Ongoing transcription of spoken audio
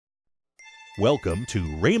Welcome to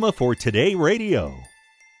Rhema for Today Radio.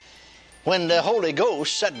 When the Holy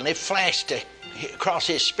Ghost suddenly flashed across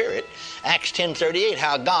his spirit, Acts 10:38,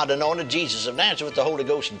 how God anointed Jesus of Nazareth with the Holy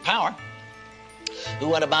Ghost and power, who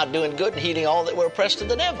went about doing good and healing all that were oppressed of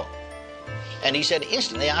the devil. And he said,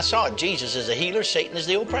 instantly I saw it. Jesus is a healer, Satan is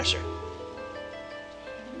the oppressor.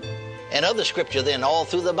 And other scripture then, all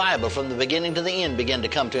through the Bible, from the beginning to the end, began to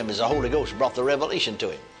come to him as the Holy Ghost brought the revelation to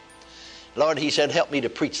him. Lord, he said, help me to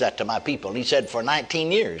preach that to my people. And he said, for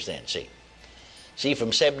 19 years then, see,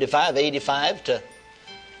 from 75, 85 to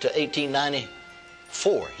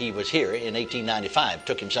 1894, he was here in 1895.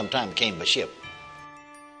 Took him some time, came by ship.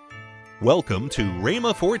 Welcome to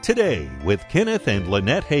Rhema for Today with Kenneth and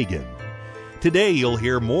Lynette Hagin. Today you'll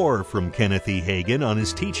hear more from Kenneth E. Hagin on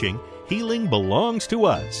his teaching, Healing Belongs to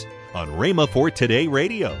Us, on Rhema for Today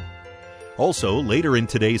Radio. Also, later in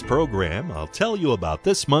today's program, I'll tell you about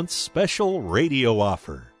this month's special radio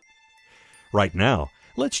offer. Right now,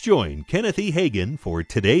 let's join Kenneth E. Hagin for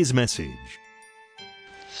today's message.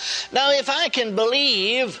 Now, if I can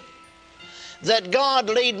believe that God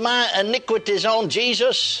laid my iniquities on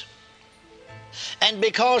Jesus, and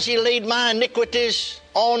because he laid my iniquities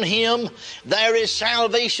on him, there is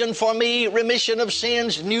salvation for me, remission of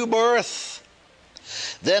sins, new birth,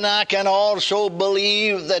 then I can also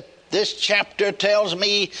believe that this chapter tells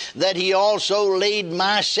me that he also laid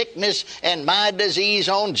my sickness and my disease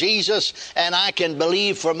on Jesus, and I can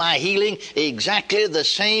believe for my healing exactly the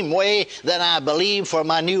same way that I believe for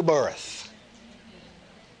my new birth.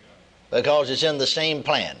 Because it's in the same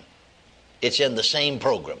plan. It's in the same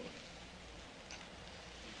program.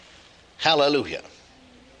 Hallelujah.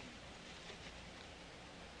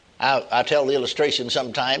 I tell the illustration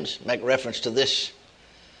sometimes, make reference to this.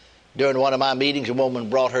 During one of my meetings, a woman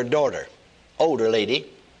brought her daughter, older lady,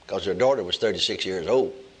 because her daughter was 36 years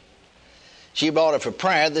old. She brought her for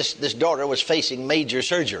prayer. This daughter was facing major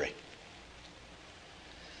surgery.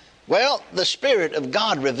 Well, the Spirit of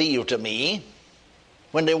God revealed to me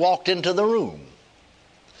when they walked into the room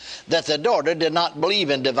that the daughter did not believe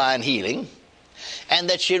in divine healing and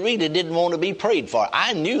that she really didn't want to be prayed for.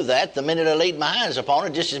 I knew that the minute I laid my eyes upon her,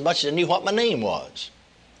 just as much as I knew what my name was.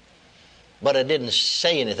 But I didn't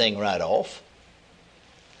say anything right off.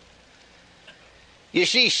 You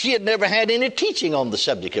see, she had never had any teaching on the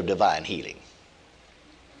subject of divine healing.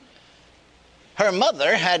 Her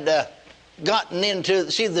mother had gotten into,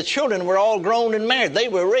 the children were all grown and married. They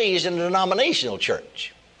were raised in a denominational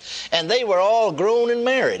church. And they were all grown and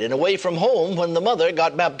married and away from home when the mother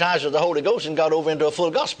got baptized with the Holy Ghost and got over into a full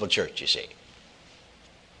gospel church, you see.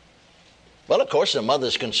 Well, of course, the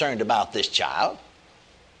mother's concerned about this child.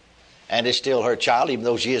 And it's still her child, even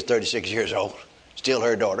though she is 36 years old. Still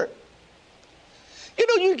her daughter. You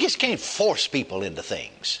know, you just can't force people into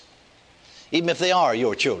things. Even if they are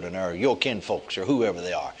your children or your kinfolks or whoever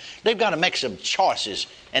they are. They've got to make some choices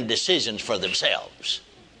and decisions for themselves.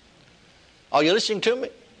 Are you listening to me?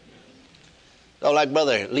 So like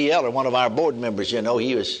Brother Lee Eller, one of our board members,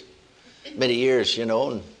 he was many years,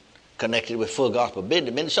 and connected with Full Gospel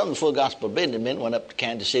Business Men. Some of the Full Gospel Business Men went up to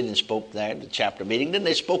Kansas City and spoke there at the chapter meeting. Then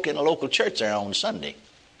they spoke in a local church there on Sunday.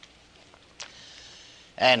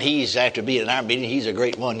 And he's, after being in our meeting, he's a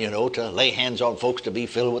great one, to lay hands on folks to be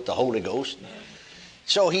filled with the Holy Ghost.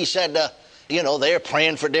 So he said, they're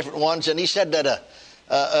praying for different ones. And he said that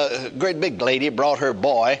a great big lady brought her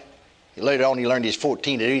boy. Later on he learned he's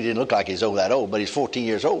 14. He didn't look like he's that old, but he's 14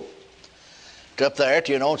 years old. Up there,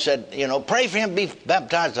 and said, pray for him to be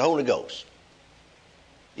baptized with the Holy Ghost.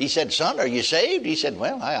 He said, son, are you saved? He said,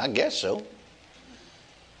 well, I guess so.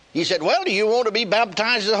 He said, well, do you want to be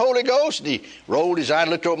baptized with the Holy Ghost? And he rolled his eye,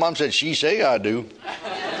 looked over at Mom and said, she say I do.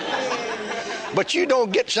 But you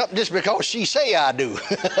don't get something just because she say I do.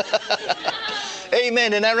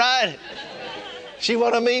 Amen, isn't that right? See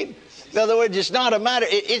what I mean? In other words, it's not a matter,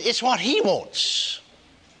 it's what he wants,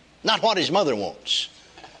 not what his mother wants.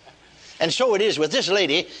 And so it is with this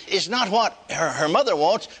lady. It's not what her mother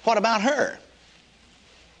wants. What about her?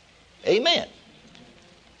 Amen.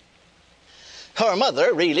 Her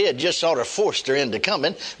mother really had just sort of forced her into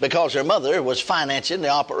coming because her mother was financing the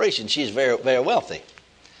operation. She's very, very wealthy.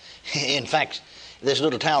 In fact, this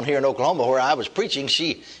little town here in Oklahoma where I was preaching,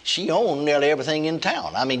 she owned nearly everything in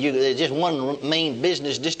town. I mean, there's just one main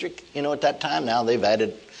business district, at that time. Now they've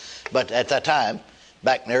added, but at that time,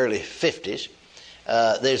 back in the early 50s,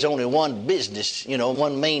 there's only one business,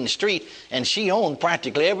 one main street, and she owned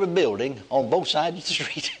practically every building on both sides of the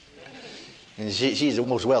street. And she's the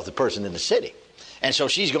most wealthy person in the city. And so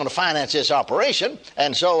she's going to finance this operation.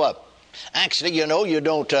 And so Actually, you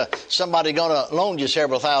don't, somebody going to loan you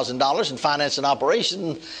several $1,000s and finance an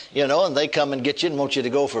operation, and they come and get you and want you to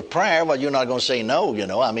go for prayer. Well, you're not going to say no,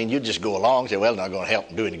 I mean, you just go along and say, well, not going to help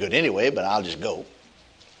them do any good anyway, but I'll just go.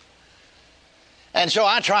 And so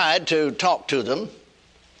I tried to talk to them.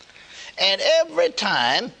 And every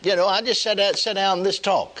time, I just sat down in this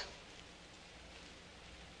talk.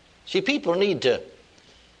 See, people need to,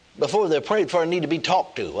 before they're prayed for, need to be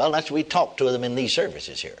talked to. Well, that's what we talk to them in these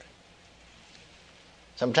services here.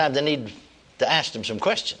 Sometimes they need to ask them some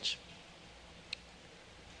questions.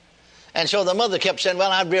 And so the mother kept saying,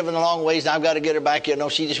 well, I've driven a long ways and I've got to get her back here. No,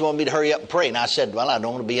 she just wanted me to hurry up and pray. And I said, well, I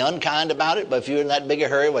don't want to be unkind about it, but if you're in that big a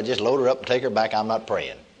hurry, well, just load her up and take her back. I'm not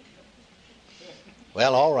praying.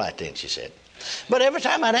 Well, all right then, she said. But every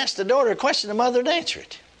time I'd ask the daughter a question, the mother would answer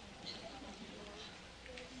it.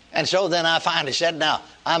 And so then I finally said, now,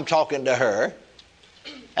 I'm talking to her,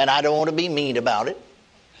 and I don't want to be mean about it.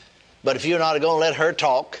 But if you're not going to let her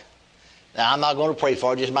talk, now I'm not going to pray for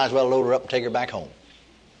her. Just might as well load her up and take her back home.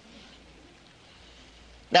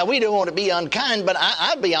 Now, we don't want to be unkind, but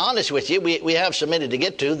I'll be honest with you. We have so many to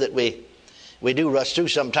get to that we do rush through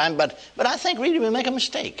sometime. But I think really we make a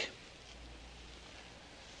mistake.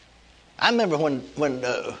 I remember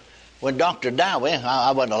when Dr. Dowie,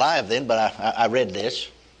 I wasn't alive then, but I read this.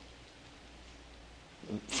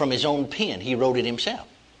 From his own pen, he wrote it himself.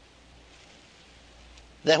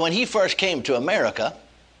 That when he first came to America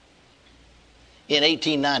in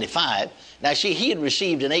 1895, now see, he had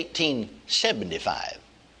received in 1875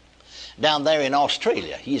 down there in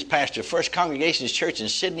Australia. He's pastor of First Congregations Church in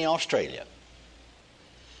Sydney, Australia.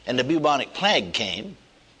 And the bubonic plague came,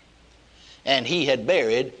 and he had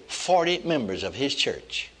buried 40 members of his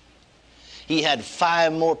church. He had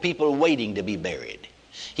 5 more people waiting to be buried.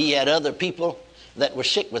 He had other people that were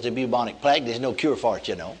sick with the bubonic plague. There's no cure for it,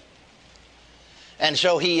 And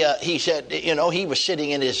so he said, he was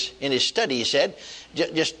sitting in his study, he said,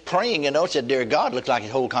 just praying, said, dear God, looks like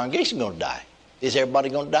his whole congregation going to die. Is everybody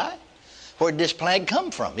going to die? Where did this plague come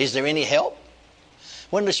from? Is there any help?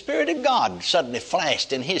 When the Spirit of God suddenly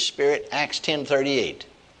flashed in his spirit, Acts 10:38.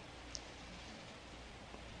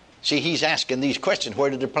 See, he's asking these questions. Where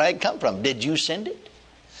did the plague come from? Did you send it?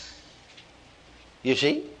 You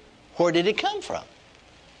see? Where did it come from?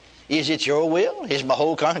 Is it your will? Is my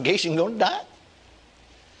whole congregation going to die?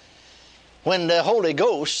 When the Holy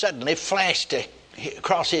Ghost suddenly flashed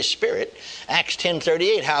across his spirit, Acts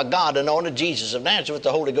 10:38, how God anointed Jesus of Nazareth with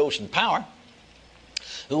the Holy Ghost and power,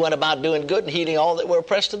 who went about doing good and healing all that were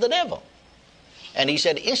oppressed of the devil. And he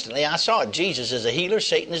said, instantly I saw it. Jesus is the healer,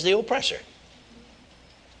 Satan is the oppressor.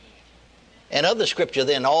 And other scripture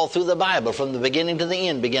then, all through the Bible, from the beginning to the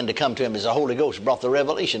end, began to come to him as the Holy Ghost brought the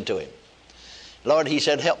revelation to him. Lord, he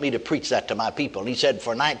said, help me to preach that to my people. And he said,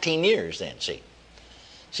 for 19 years then, see.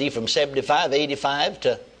 See, from 75, 85 to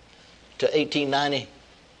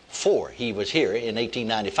 1894, he was here in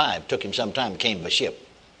 1895. Took him some time, came by ship.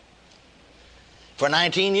 For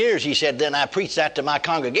 19 years, he said, then I preached that to my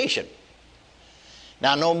congregation.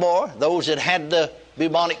 Now, no more. Those that had the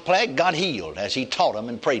bubonic plague got healed as he taught them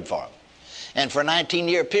and prayed for them. And for a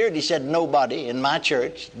 19-year period, he said, nobody in my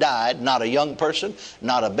church died, not a young person,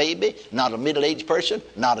 not a baby, not a middle-aged person,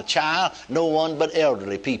 not a child, no one but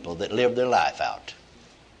elderly people that lived their life out.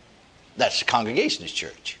 That's the Congregationist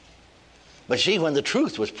church. But see, when the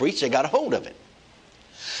truth was preached, they got a hold of it.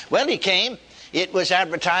 Well, he came. It was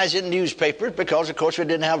advertised in newspapers because, of course, we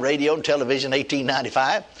didn't have radio and television in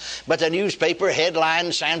 1895. But the newspaper headline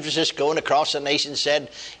in San Francisco and across the nation said,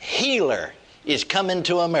 healer is coming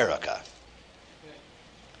to America.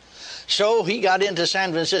 So he got into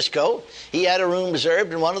San Francisco. He had a room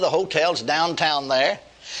reserved in one of the hotels downtown there.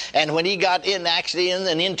 And when he got in, actually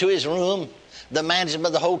into his room, the management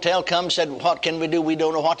of the hotel comes and said, what can we do? We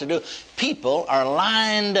don't know what to do. People are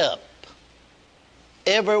lined up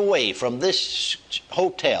every way from this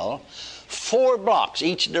hotel, 4 blocks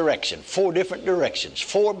each direction, 4 different directions,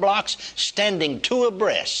 4 blocks standing 2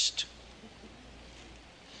 abreast,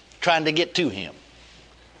 trying to get to him.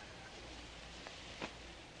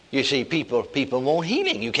 You see, people want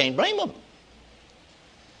healing. You can't blame them.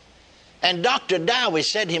 And Dr. Dowie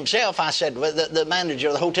said himself, I said, well, the manager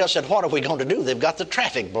of the hotel said, what are we going to do? They've got the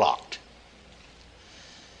traffic blocked.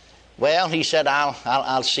 Well, he said,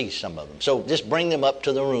 I'll see some of them. So just bring them up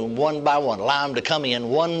to the room one by one. Allow them to come in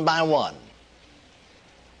one by one.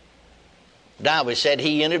 Dowie said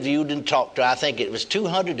he interviewed and talked to, I think it was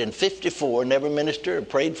 254, never ministered or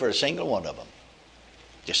prayed for a single one of them.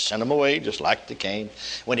 Just sent them away just like they came.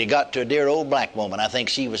 When he got to a dear old black woman, I think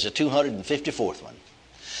she was the 254th one.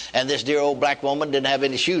 And this dear old black woman didn't have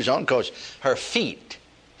any shoes on because her feet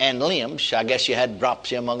and limbs, I guess you had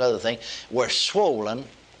dropsy among other things, were swollen,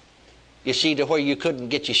 you see, to where you couldn't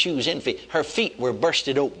get your shoes in feet. Her feet were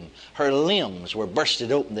bursted open. Her limbs were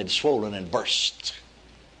bursted open. They'd swollen and burst.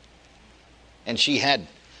 And she had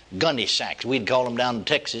gunny sacks. We'd call them down in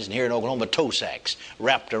Texas and here in Oklahoma, toe sacks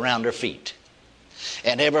wrapped around her feet.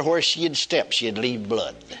 And everywhere she'd step, she'd leave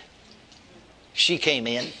blood. She came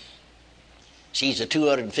in. She's the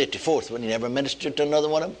 254th one. He never ministered to another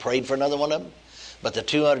one of them, prayed for another one of them. But the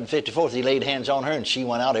 254th, he laid hands on her and she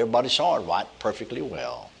went out. Everybody saw her white perfectly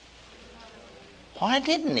well. Why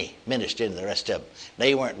didn't he minister to the rest of them?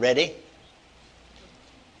 They weren't ready.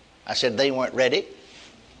 I said they weren't ready.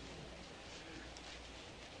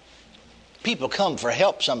 People come for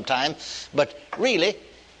help sometime, but really,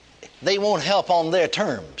 they won't help on their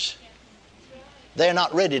terms. They're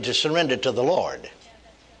not ready to surrender to the Lord.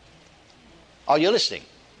 Are you listening?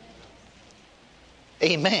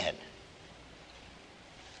 Amen.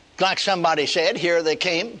 Like somebody said, here they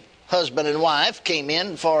came, husband and wife came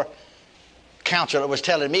in for counselor was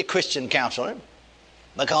telling me, Christian counselor,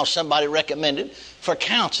 because somebody recommended for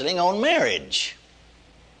counseling on marriage.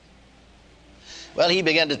 Well, he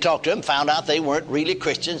began to talk to them, found out they weren't really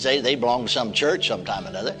Christians. They belonged to some church sometime or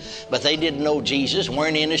another, but they didn't know Jesus,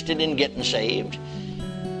 weren't interested in getting saved.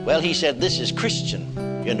 Well, he said, this is Christian,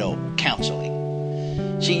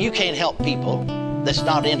 counseling. See, you can't help people that's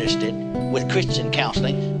not interested with Christian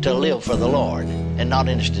counseling to live for the Lord and not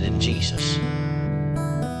interested in Jesus.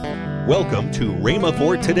 Welcome to Rhema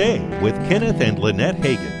for Today with Kenneth and Lynette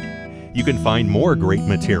Hagin. You can find more great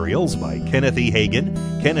materials by Kenneth E. Hagin,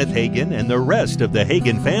 Kenneth Hagin, and the rest of the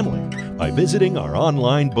Hagin family by visiting our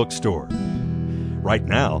online bookstore. Right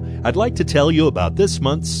now, I'd like to tell you about this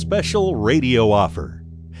month's special radio offer.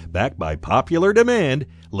 Backed by popular demand,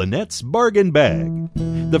 Lynette's Bargain Bag.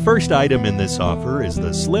 The first item in this offer is the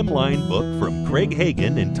slimline book from Craig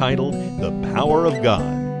Hagin entitled The Power of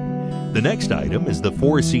God. The next item is the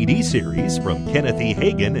 4-CD series from Kenneth E.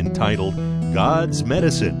 Hagin entitled God's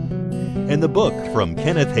Medicine, and the book from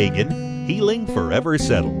Kenneth Hagin, Healing Forever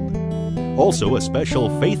Settled. Also a special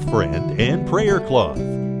Faith Friend and prayer cloth.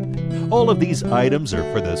 All of these items are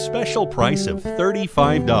for the special price of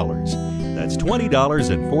 $35. That's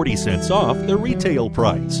 $20.40 off the retail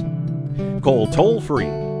price. Call toll-free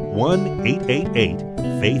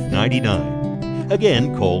 1-888-FAITH-99.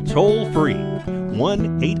 Again, call toll-free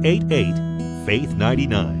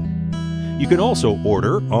 1-888-FAITH-99. You can also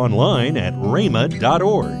order online at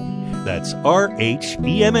rhema.org. That's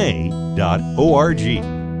RHEMA.org.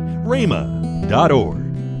 rhema.org.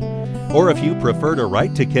 Or if you prefer to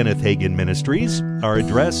write to Kenneth Hagin Ministries, our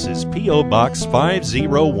address is P.O. Box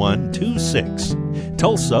 50126,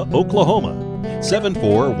 Tulsa, Oklahoma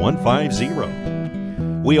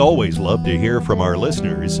 74150. We always love to hear from our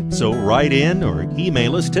listeners, so write in or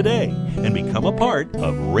email us today and become a part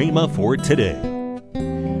of Rhema for Today.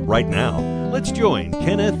 Right now, let's join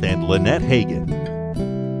Kenneth and Lynette Hagin.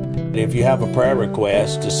 If you have a prayer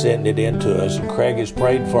request, to send it in to us, and Craig has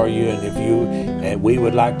prayed for you, and we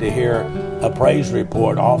would like to hear a praise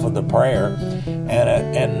report off of the prayer.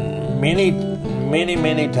 And many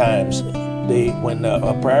times, when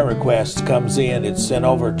a prayer request comes in, it's sent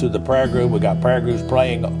over to the prayer group. We got prayer groups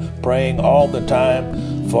praying all the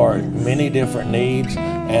time for many different needs,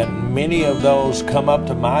 and many of those come up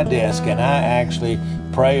to my desk, and I actually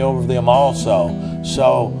pray over them also.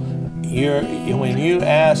 So when you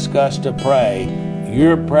ask us to pray,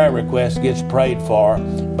 your prayer request gets prayed for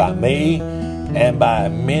by me and by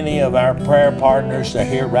many of our prayer partners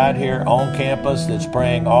that are right here on campus that's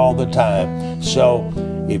praying all the time. So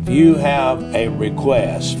if you have a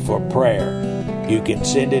request for prayer, you can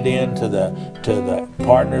send it in to the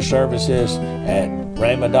partner services at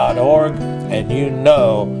rhema.org, and you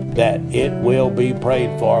know that it will be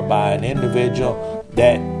prayed for by an individual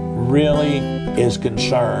that really is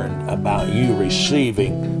concerned about you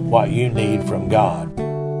receiving what you need from God.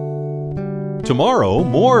 Tomorrow,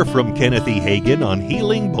 more from Kenneth E. Hagin on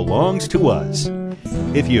Healing Belongs to Us.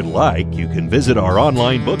 If you'd like, you can visit our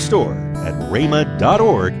online bookstore at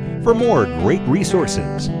rhema.org for more great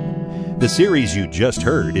resources. The series you just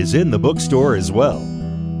heard is in the bookstore as well.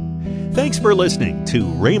 Thanks for listening to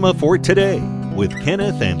Rhema for Today with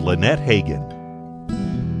Kenneth and Lynette Hagin.